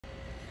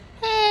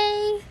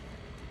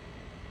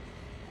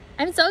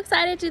I'm so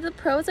excited to do the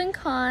pros and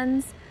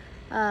cons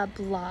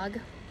blog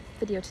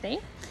video today.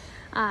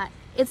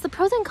 It's the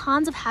pros and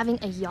cons of having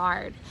a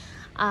yard.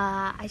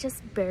 I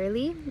just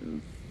barely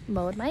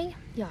mowed my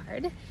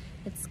yard.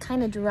 It's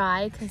kind of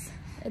dry because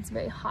it's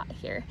very hot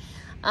here.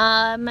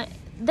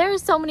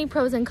 There's so many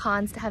pros and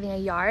cons to having a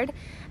yard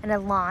and a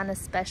lawn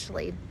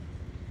especially.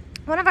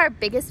 One of our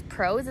biggest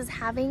pros is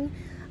having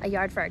a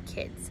yard for our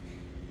kids.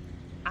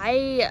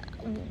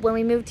 When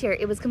we moved here,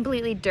 it was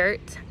completely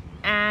dirt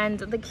and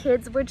the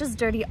kids were just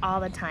dirty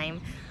all the time.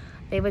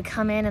 They would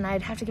come in and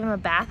I'd have to give them a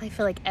bath, I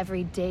feel like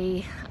every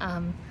day,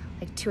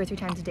 like 2 or 3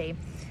 times a day.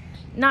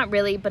 Not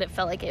really, but it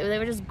felt like it. They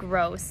were just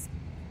gross.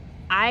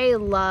 I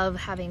love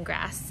having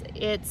grass.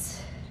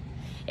 It's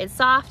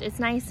soft, it's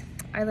nice.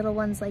 Our little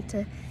ones like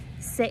to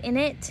sit in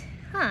it.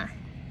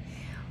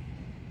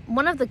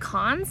 One of the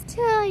cons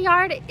to a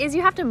yard is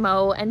you have to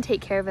mow and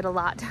take care of it a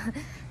lot.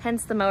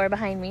 Hence the mower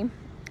behind me.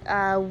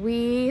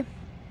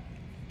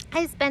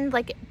 I spend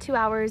like 2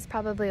 hours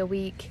probably a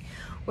week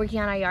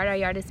working on our yard. Our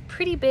yard is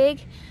pretty big,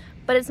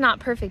 but it's not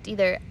perfect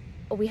either.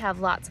 We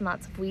have lots and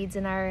lots of weeds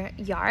in our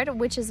yard,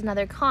 which is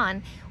another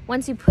con.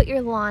 Once you put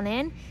your lawn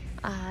in,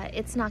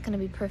 it's not going to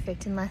be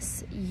perfect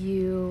unless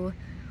you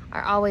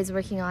are always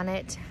working on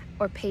it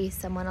or pay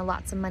someone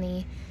lots of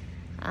money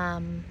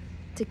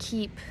to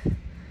keep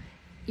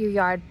your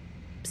yard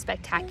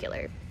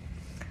spectacular.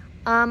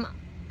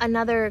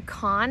 Another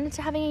con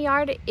to having a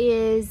yard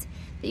is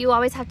that you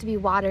always have to be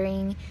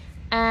watering,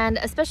 and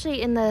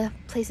especially in the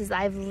places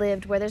I've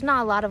lived where there's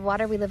not a lot of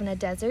water, we live in a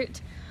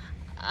desert,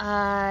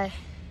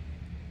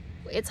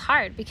 it's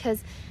hard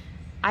because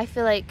I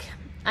feel like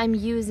I'm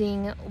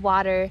using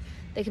water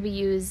that could be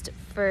used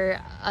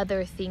for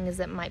other things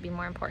that might be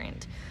more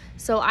important.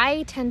 So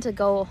I tend to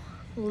go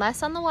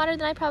less on the water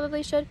than I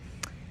probably should,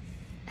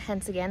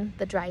 hence again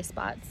the dry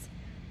spots.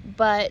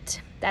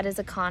 But that is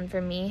a con for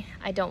me.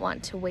 I don't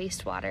want to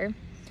waste water.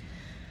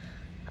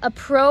 A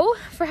pro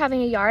for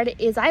having a yard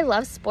is I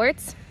love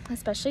sports,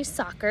 especially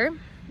soccer,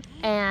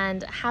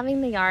 and having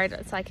the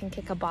yard so I can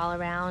kick a ball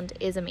around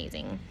is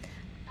amazing.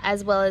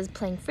 As well as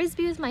playing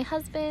frisbee with my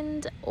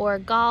husband or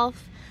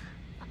golf.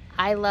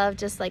 I love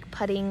just like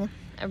putting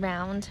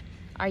around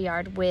our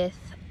yard with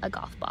a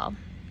golf ball.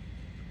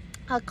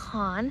 A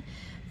con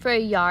for a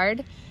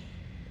yard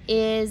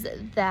is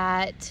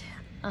that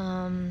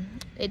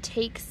it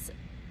takes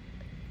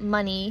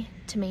money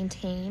to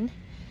maintain,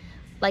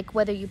 like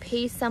whether you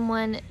pay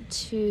someone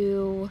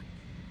to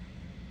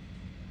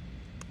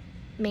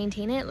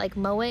maintain it, like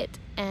mow it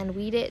and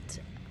weed it,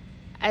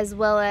 as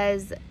well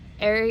as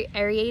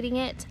aerating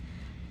it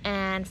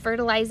and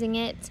fertilizing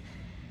it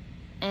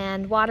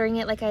and watering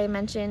it, like I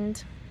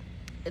mentioned.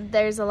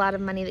 There's a lot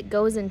of money that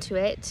goes into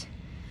it,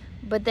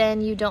 but then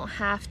you don't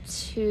have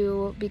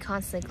to be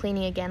constantly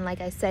cleaning again.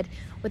 Like I said,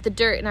 with the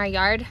dirt in our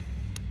yard,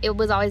 it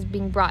was always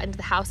being brought into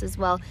the house as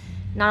well.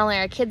 Not only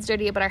are our kids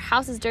dirty, but our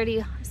house is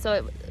dirty, so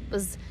it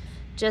was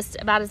just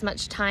about as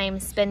much time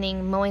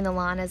spending mowing the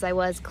lawn as I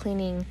was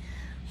cleaning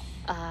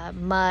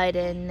mud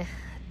and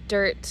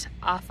dirt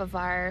off of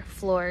our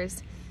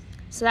floors.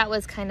 So that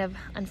was kind of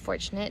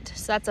unfortunate.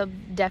 So that's a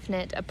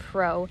definite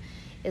pro,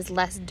 is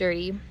less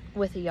dirty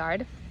with a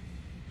yard.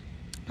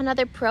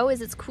 Another pro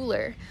is it's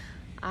cooler.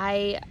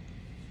 I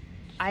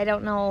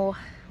don't know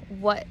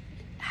what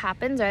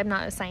happens, or I'm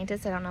not a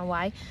scientist, I don't know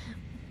why,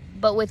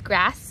 but with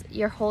grass,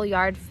 your whole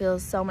yard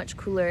feels so much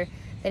cooler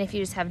than if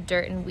you just have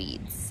dirt and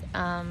weeds.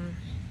 I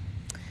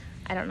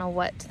don't know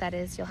what that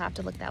is, you'll have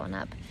to look that one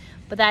up,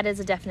 but that is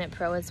a definite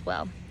pro as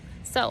well.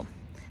 So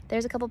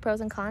there's a couple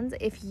pros and cons.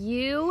 If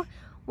you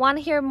want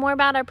to hear more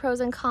about our pros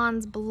and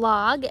cons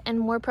blog and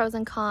more pros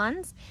and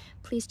cons,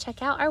 please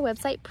check out our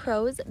website,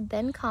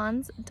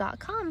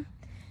 prosthencons.com.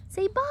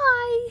 Say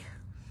bye.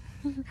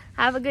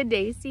 Have a good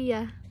day. See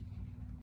ya.